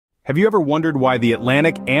Have you ever wondered why the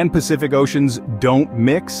Atlantic and Pacific Oceans don't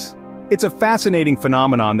mix? It's a fascinating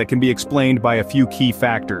phenomenon that can be explained by a few key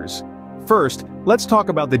factors. First, let's talk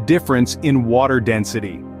about the difference in water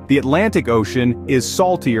density. The Atlantic Ocean is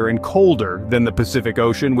saltier and colder than the Pacific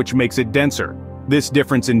Ocean, which makes it denser. This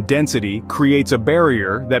difference in density creates a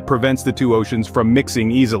barrier that prevents the two oceans from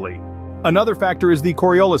mixing easily. Another factor is the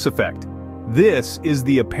Coriolis Effect. This is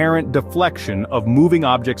the apparent deflection of moving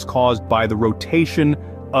objects caused by the rotation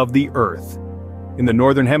of the Earth. In the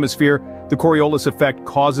Northern Hemisphere, the Coriolis Effect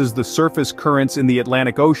causes the surface currents in the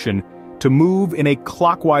Atlantic Ocean to move in a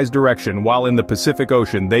clockwise direction, while in the Pacific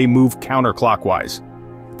Ocean they move counterclockwise.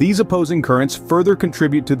 These opposing currents further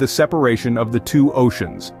contribute to the separation of the two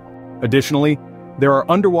oceans. Additionally, there are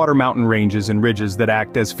underwater mountain ranges and ridges that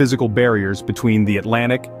act as physical barriers between the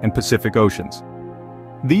Atlantic and Pacific Oceans.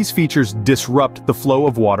 These features disrupt the flow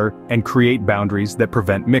of water and create boundaries that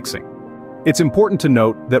prevent mixing. It's important to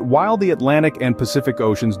note that while the Atlantic and Pacific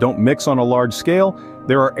Oceans don't mix on a large scale,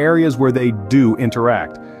 there are areas where they do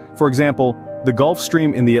interact. For example, the Gulf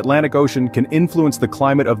Stream in the Atlantic Ocean can influence the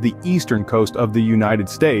climate of the eastern coast of the United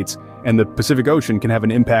States, and the Pacific Ocean can have an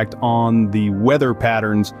impact on the weather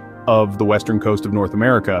patterns of the western coast of North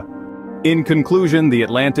America. In conclusion, the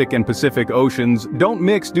Atlantic and Pacific Oceans don't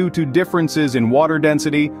mix due to differences in water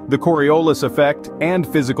density, the Coriolis effect, and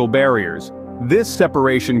physical barriers. This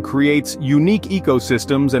separation creates unique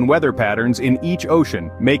ecosystems and weather patterns in each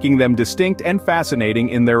ocean, making them distinct and fascinating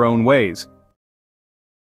in their own ways.